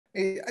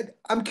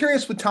I'm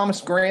curious with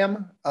Thomas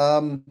Graham,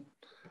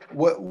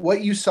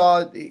 what you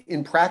saw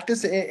in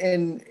practice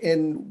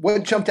and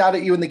what jumped out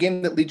at you in the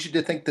game that leads you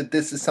to think that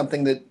this is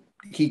something that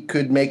he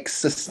could make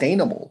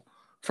sustainable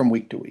from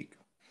week to week.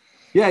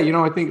 Yeah,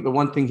 I think the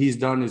one thing he's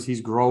done is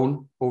he's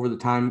grown over the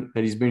time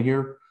that he's been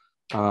here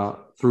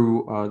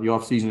through the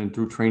offseason and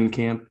through training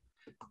camp.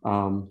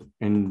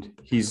 And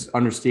he's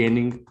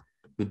understanding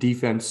the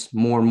defense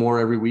more and more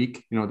every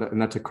week,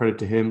 and that's a credit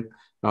to him.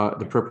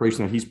 The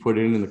preparation that he's put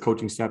in and the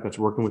coaching staff that's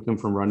working with him,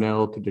 from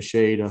Ronell to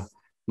Desai to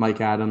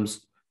Mike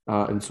Adams.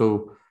 And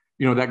so,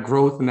 that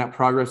growth and that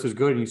progress is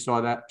good. And you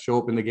saw that show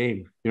up in the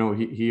game.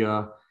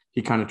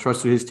 He kind of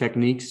trusted his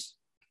techniques,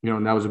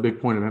 and that was a big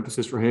point of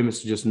emphasis for him,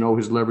 is to just know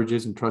his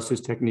leverages and trust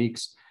his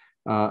techniques.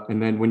 And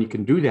then when you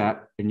can do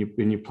that and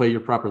you play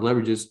your proper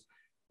leverages,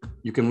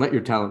 you can let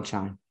your talent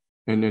shine.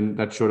 And then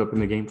that showed up in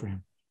the game for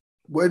him.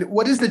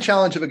 What is the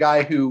challenge of a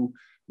guy who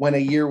went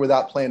a year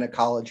without playing a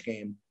college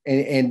game?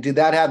 And did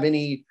that have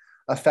any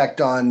effect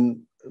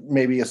on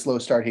maybe a slow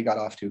start he got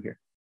off to here?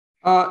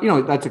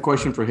 That's a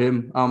question for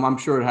him. I'm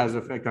sure it has an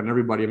effect on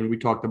everybody. I mean, we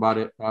talked about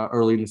it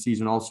early in the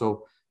season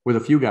also with a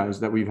few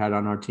guys that we've had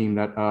on our team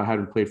that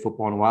hadn't played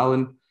football in a while.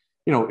 And,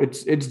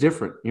 it's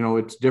different.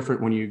 It's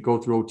different when you go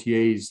through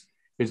OTAs.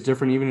 It's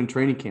different even in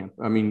training camp.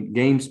 I mean,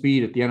 game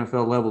speed at the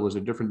NFL level is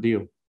a different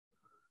deal.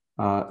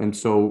 And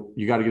so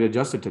you got to get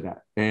adjusted to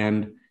that.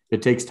 And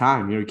it takes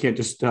time. You can't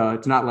just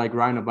it's not like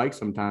riding a bike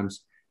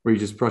sometimes where you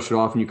just brush it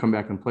off and you come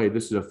back and play.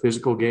 This is a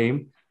physical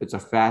game. It's a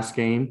fast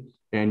game.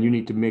 And you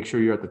need to make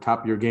sure you're at the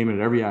top of your game in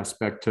every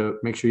aspect to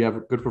make sure you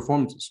have good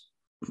performances.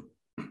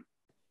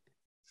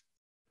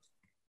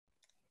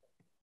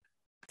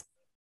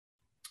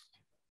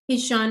 Hey,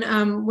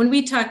 Sean, when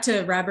we talk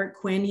to Robert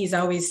Quinn, he's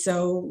always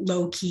so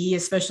low key,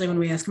 especially when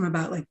we ask him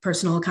about like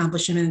personal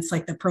accomplishments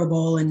like the Pro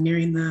Bowl and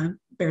nearing the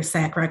Bears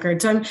sack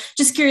record. So I'm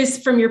just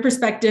curious, from your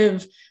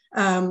perspective,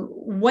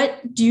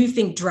 what do you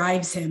think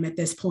drives him at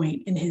this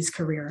point in his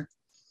career?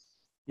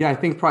 Yeah, I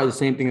think probably the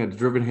same thing that's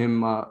driven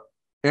him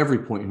every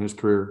point in his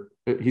career.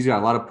 He's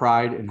got a lot of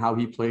pride in how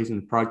he plays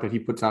and the product that he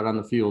puts out on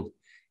the field.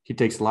 He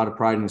takes a lot of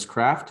pride in his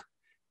craft,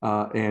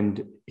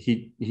 and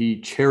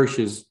he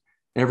cherishes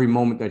every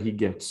moment that he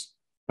gets,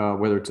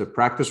 whether it's a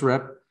practice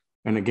rep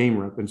and a game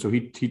rep. And so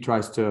he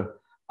tries to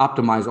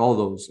optimize all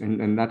those.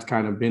 And that's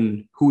kind of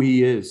been who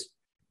he is.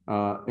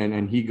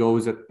 And he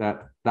goes at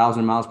that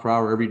 1,000 miles per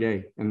hour every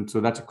day. And so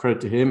that's a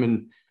credit to him.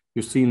 And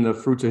you've seen the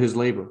fruits of his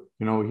labor.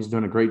 He's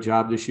done a great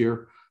job this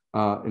year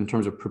in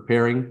terms of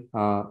preparing.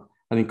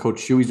 I think Coach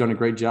Shuey's done a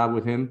great job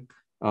with him.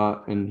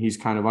 And he's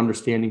kind of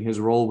understanding his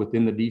role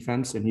within the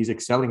defense, and he's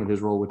excelling at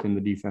his role within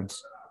the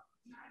defense.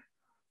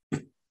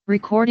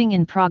 Recording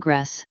in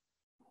progress.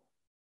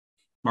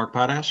 Mark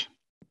Potash.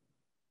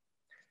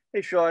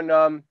 Hey,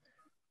 Sean.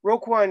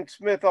 Roquan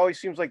Smith always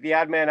seems like the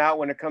odd man out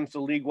when it comes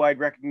to league-wide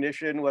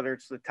recognition, whether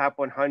it's the top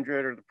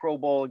 100 or the Pro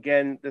Bowl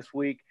again this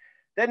week.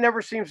 That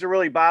never seems to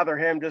really bother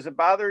him. Does it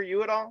bother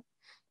you at all?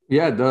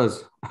 Yeah, it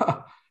does.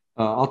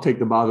 I'll take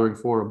the bothering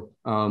for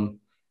him.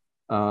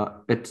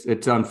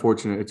 It's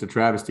unfortunate. It's a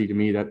travesty to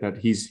me that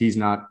he's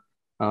not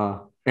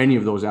any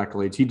of those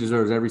accolades. He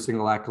deserves every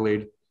single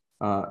accolade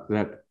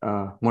that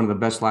one of the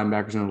best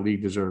linebackers in the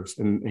league deserves.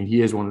 And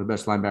he is one of the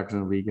best linebackers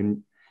in the league.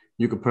 And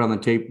you could put on the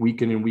tape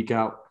week in and week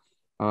out.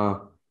 I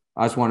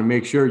just want to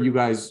make sure you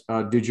guys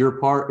did your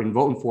part in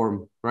voting for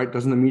him, right?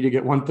 Doesn't the media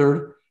get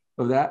 1/3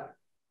 of that?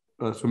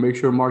 So make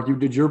sure, Mark, you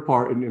did your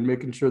part in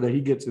making sure that he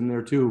gets in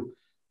there too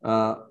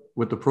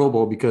with the Pro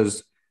Bowl,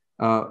 because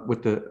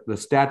with the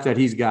stats that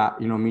he's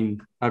got,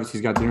 obviously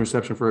he's got the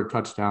interception for a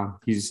touchdown.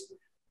 He's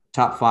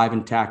top 5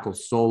 in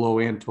tackles, solo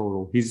and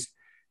total.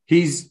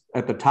 He's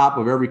at the top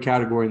of every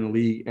category in the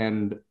league,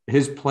 and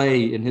his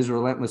play and his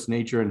relentless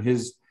nature and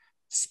his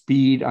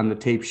speed on the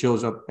tape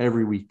shows up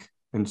every week.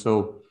 And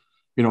so,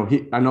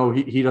 I know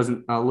he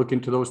doesn't look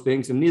into those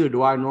things, and neither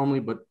do I normally,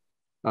 but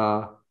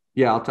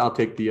I'll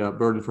take the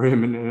burden for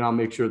him, and I'll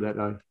make sure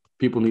that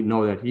people need to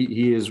know that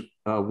he is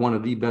one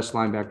of the best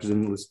linebackers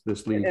in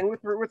this league. And with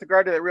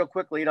regard to that, real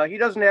quickly, he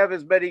doesn't have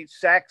as many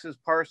sacks as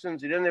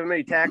Parsons. He doesn't have as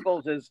many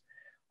tackles as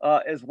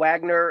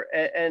Wagner.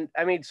 And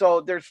I mean,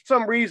 so there's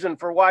some reason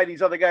for why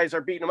these other guys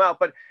are beating him out.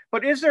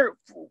 But is there,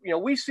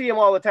 we see him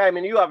all the time,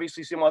 and you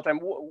obviously see him all the time.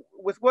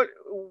 With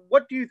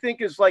what do you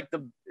think is like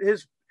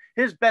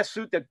his best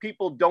suit that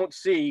people don't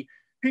see?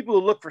 People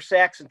who look for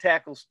sacks and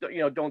tackles,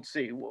 don't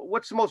see.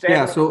 What's the most?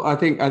 Yeah, so I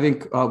think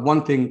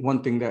one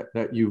thing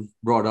that you've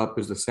brought up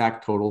is the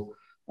sack total,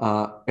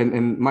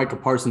 and Micah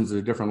Parsons is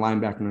a different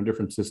linebacker in a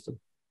different system.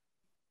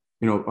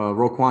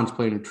 Roquan's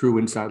playing a true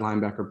inside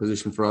linebacker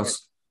position for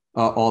us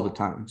all the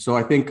time. So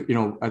I think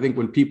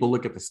when people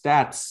look at the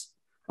stats,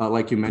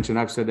 like you mentioned,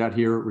 I've said that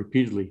here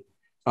repeatedly.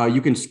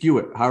 You can skew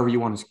it however you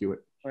want to skew it.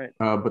 Right.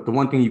 But the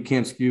one thing you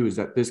can't skew is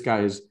that this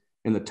guy is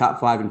in the top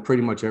 5 in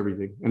pretty much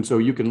everything. And so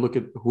you can look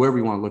at whoever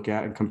you want to look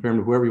at and compare him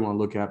to whoever you want to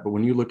look at. But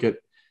when you look at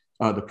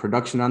the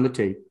production on the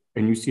tape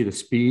and you see the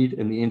speed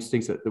and the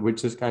instincts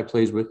which this guy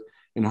plays with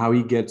and how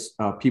he gets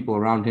people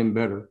around him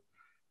better,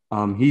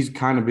 he's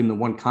kind of been the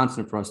one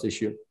constant for us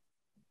this year.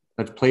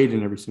 that's played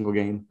in every single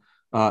game.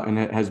 And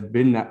it has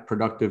been that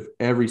productive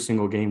every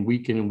single game,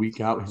 week in and week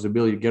out. His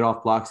ability to get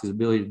off blocks, his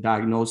ability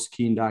to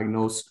key and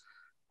diagnose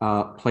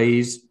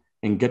plays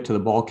and get to the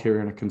ball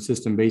carrier on a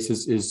consistent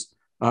basis is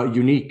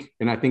unique.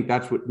 And I think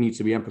that's what needs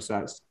to be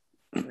emphasized.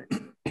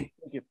 Thank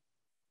you.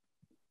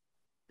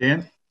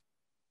 Dan?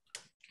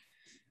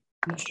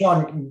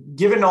 Sean,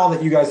 given all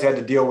that you guys had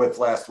to deal with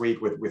last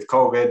week with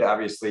COVID,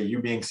 obviously you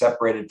being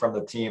separated from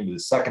the team, the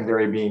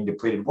secondary being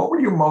depleted, what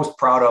were you most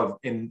proud of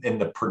in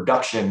the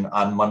production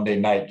on Monday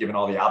night, given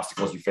all the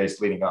obstacles you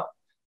faced leading up?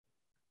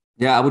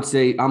 Yeah, I would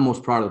say I'm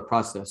most proud of the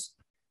process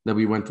that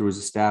we went through as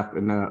a staff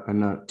and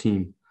a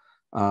team,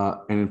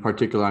 and in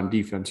particular on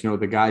defense.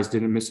 The guys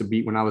didn't miss a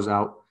beat when I was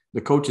out. The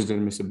coaches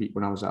didn't miss a beat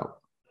when I was out.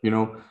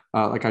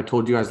 Like I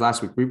told you guys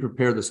last week, we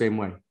prepared the same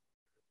way.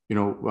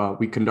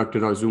 We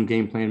conducted our Zoom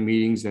game plan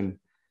meetings and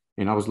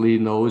I was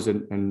leading those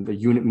and the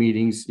unit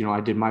meetings.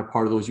 I did my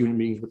part of those unit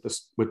meetings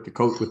with the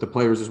coach, with the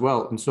players as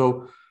well. And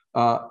so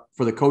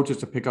for the coaches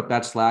to pick up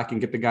that slack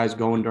and get the guys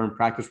going during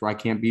practice where I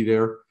can't be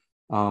there.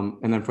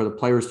 And then for the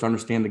players to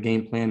understand the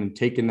game plan and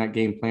take in that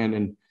game plan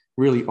and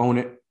really own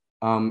it.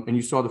 And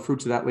you saw the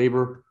fruits of that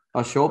labor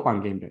show up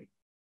on game day.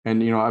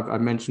 And,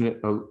 I've mentioned it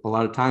a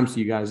lot of times to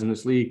you guys in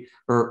this league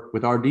or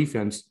with our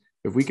defense.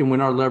 If we can win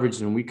our leverage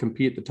and we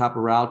compete at the top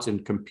of routes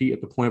and compete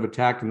at the point of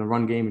attack in the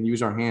run game and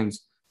use our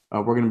hands,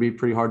 we're going to be a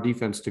pretty hard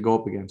defense to go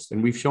up against.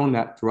 And we've shown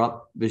that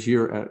throughout this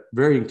year at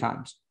varying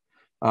times.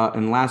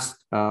 And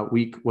last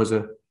week was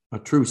a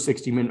true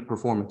 60-minute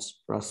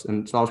performance for us.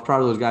 And so I was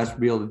proud of those guys to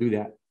be able to do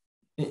that.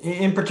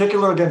 In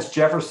particular against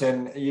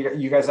Jefferson,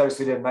 you guys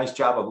obviously did a nice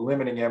job of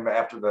limiting him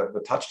after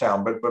the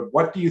touchdown. But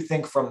what do you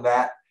think from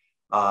that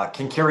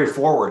can carry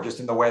forward just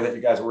in the way that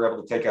you guys were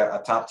able to take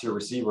a top-tier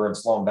receiver and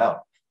slow him down?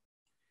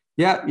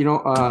 Yeah,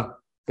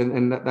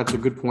 and that's a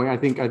good point. I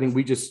think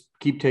we just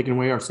keep taking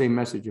away our same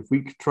message. If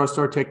we trust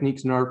our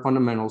techniques and our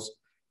fundamentals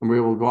and we're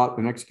able to go out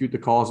and execute the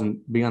calls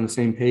and be on the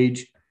same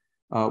page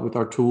with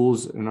our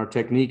tools and our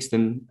techniques,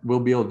 then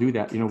we'll be able to do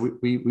that.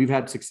 We've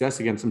had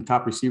success against some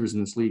top receivers in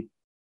this league.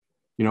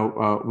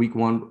 Week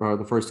one,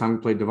 the first time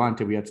we played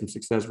Devontae, we had some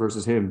success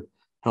versus him,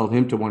 held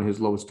him to one of his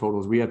lowest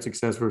totals. We had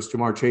success versus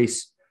Jamar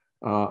Chase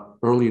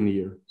early in the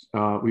year.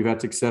 We've had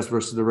success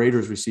versus the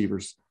Raiders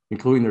receivers,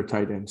 including their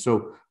tight end.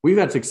 So we've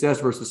had success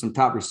versus some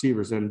top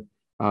receivers, and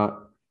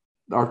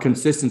our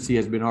consistency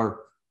has been our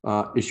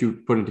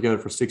issue putting together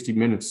for 60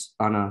 minutes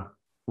on a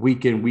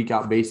week in, week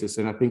out basis.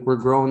 And I think we're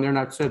growing there. And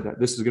I've said that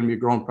this is going to be a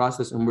growing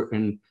process.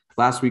 And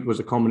last week was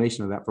a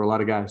culmination of that for a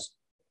lot of guys.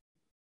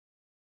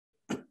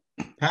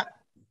 Pat?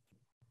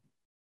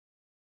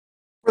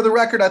 For the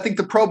record, I think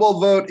the Pro Bowl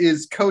vote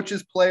is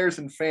coaches, players,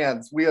 and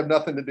fans. We have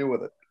nothing to do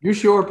with it. You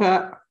sure,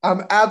 Pat?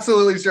 I'm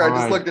absolutely sure. All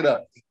I just looked it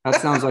up. That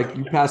sounds like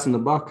you passing the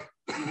buck.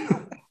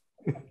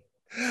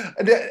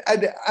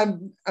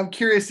 I'm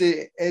curious,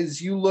 as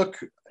you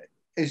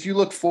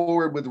look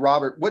forward with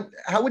Robert,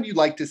 how would you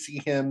like to see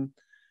him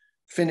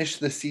finish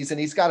the season?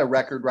 He's got a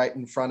record right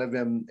in front of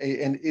him,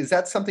 and is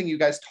that something you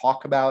guys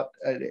talk about?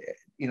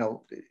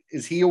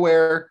 Is he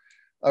aware,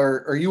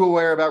 or are you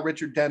aware about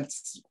Richard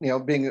Dent's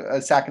being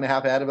a sack and a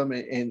half ahead of him?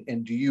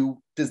 And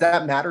does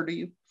that matter to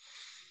you?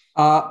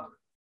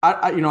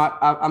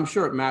 I'm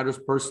sure it matters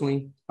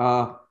personally.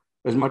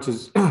 As much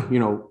as,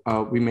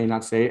 we may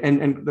not say it.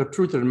 And the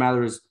truth of the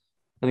matter is,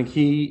 I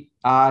think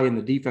I and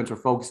the defense are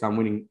focused on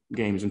winning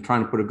games and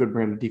trying to put a good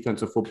brand of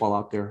defensive football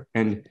out there.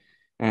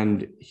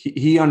 And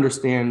he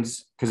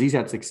understands, because he's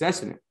had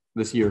success in it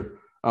this year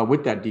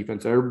with that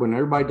defense. When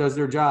everybody does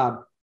their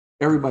job,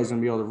 everybody's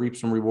going to be able to reap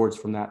some rewards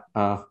from that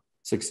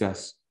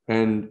success.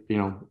 And,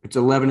 it's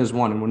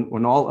 11-1. And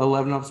when all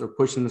 11 of us are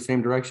pushing in the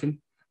same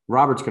direction,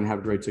 Robert's going to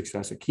have great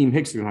success. Akeem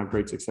Hicks is going to have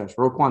great success.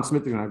 Roquan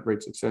Smith is going to have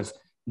great success.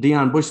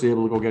 Deion Bush is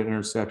able to go get an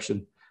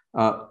interception.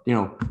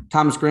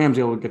 Thomas Graham's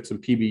able to get some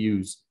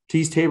PBUs.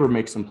 Tease Tabor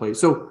makes some plays.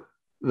 So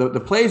the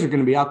plays are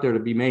going to be out there to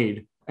be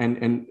made,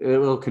 and it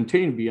will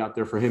continue to be out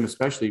there for him,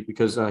 especially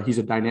because he's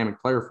a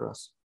dynamic player for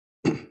us.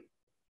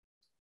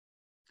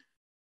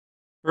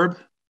 Herb?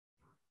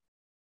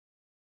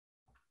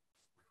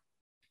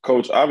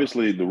 Coach,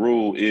 obviously the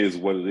rule is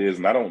what it is,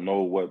 and I don't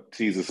know what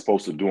Tease is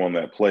supposed to do on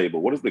that play, but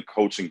what is the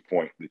coaching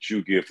point that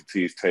you give to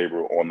Tease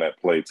Tabor on that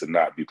play to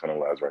not be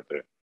penalized right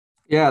there?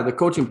 Yeah, the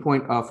coaching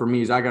point for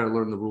me is I got to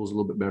learn the rules a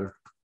little bit better.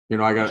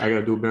 I got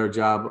to do a better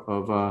job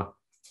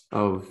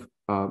of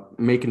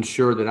making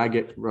sure that I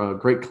get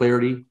great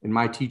clarity in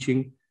my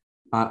teaching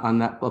on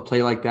that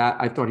play like that.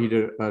 I thought he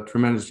did a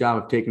tremendous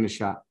job of taking the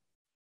shot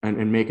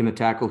and making the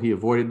tackle. He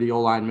avoided the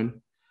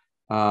O-lineman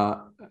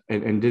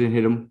and didn't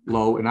hit him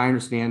low. And I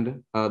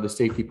understand the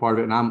safety part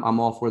of it, and I'm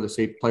all for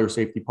the player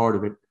safety part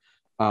of it.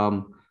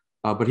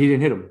 But he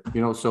didn't hit him,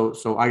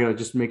 so I got to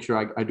just make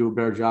sure I do a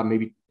better job,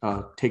 maybe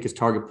take his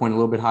target point a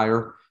little bit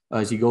higher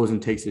as he goes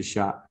and takes his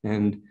shot.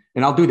 And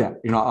I'll do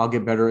that. I'll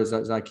get better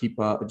as I keep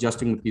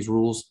adjusting with these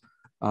rules.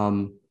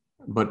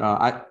 But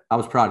I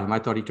was proud of him. I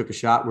thought he took a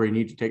shot where he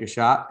needed to take a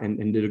shot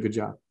and did a good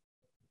job.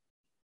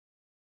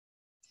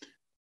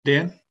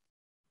 Dan?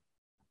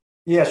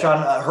 Yeah, Sean,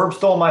 Herb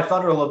stole my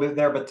thunder a little bit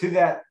there, but to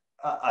that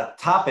a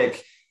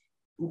topic,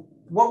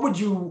 what would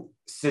you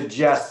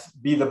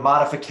suggest be the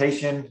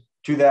modification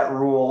to that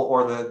rule,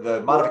 or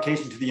the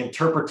modification to the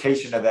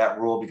interpretation of that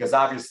rule? Because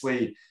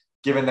obviously,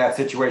 given that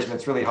situation,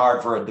 it's really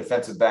hard for a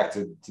defensive back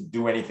to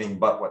do anything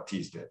but what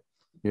Tease did.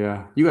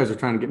 Yeah, you guys are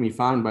trying to get me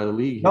fined by the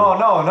league here.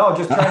 No,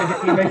 just trying to get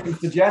you to make some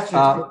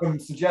suggestions, put some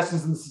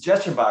suggestions in the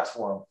suggestion box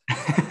for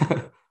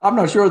them. I'm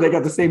not sure they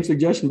got the same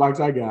suggestion box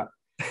I got.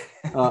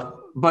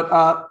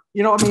 But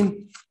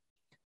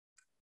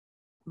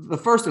the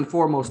first and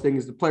foremost thing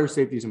is the player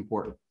safety is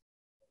important.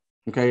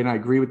 Okay, and I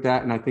agree with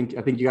that. And I think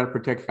you got to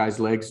protect guys'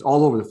 legs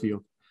all over the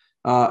field.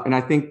 And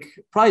I think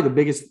probably the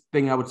biggest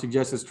thing I would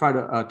suggest is try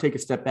to take a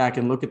step back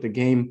and look at the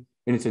game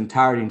in its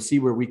entirety and see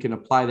where we can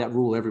apply that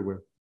rule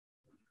everywhere.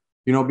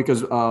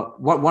 Because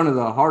one of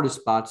the hardest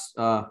spots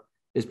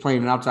is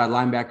playing an outside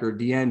linebacker or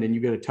D end, and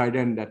you get a tight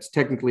end that's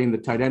technically in the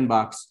tight end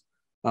box,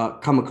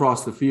 come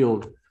across the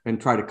field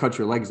and try to cut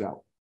your legs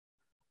out.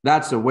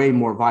 That's a way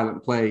more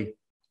violent play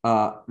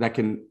that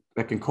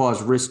can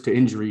cause risk to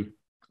injury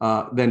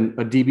than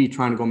a DB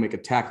trying to go make a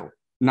tackle.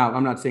 Now,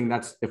 I'm not saying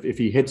that's if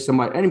he hits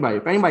somebody,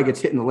 if anybody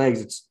gets hit in the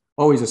legs, it's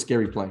always a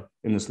scary play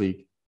in this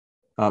league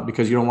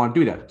because you don't want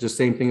to do that. Just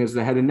same thing as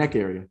the head and neck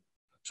area.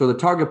 So the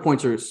target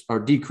points are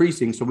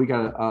decreasing. So we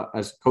got to,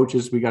 as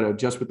coaches, we got to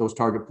adjust with those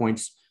target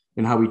points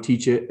and how we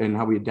teach it and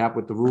how we adapt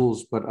with the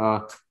rules. But,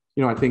 I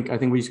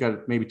think we just got to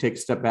maybe take a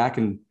step back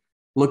and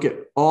look at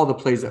all the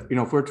plays that,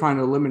 if we're trying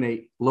to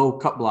eliminate low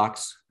cut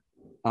blocks,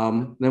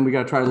 then we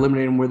got to try to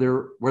eliminate them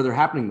where they're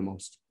happening the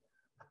most.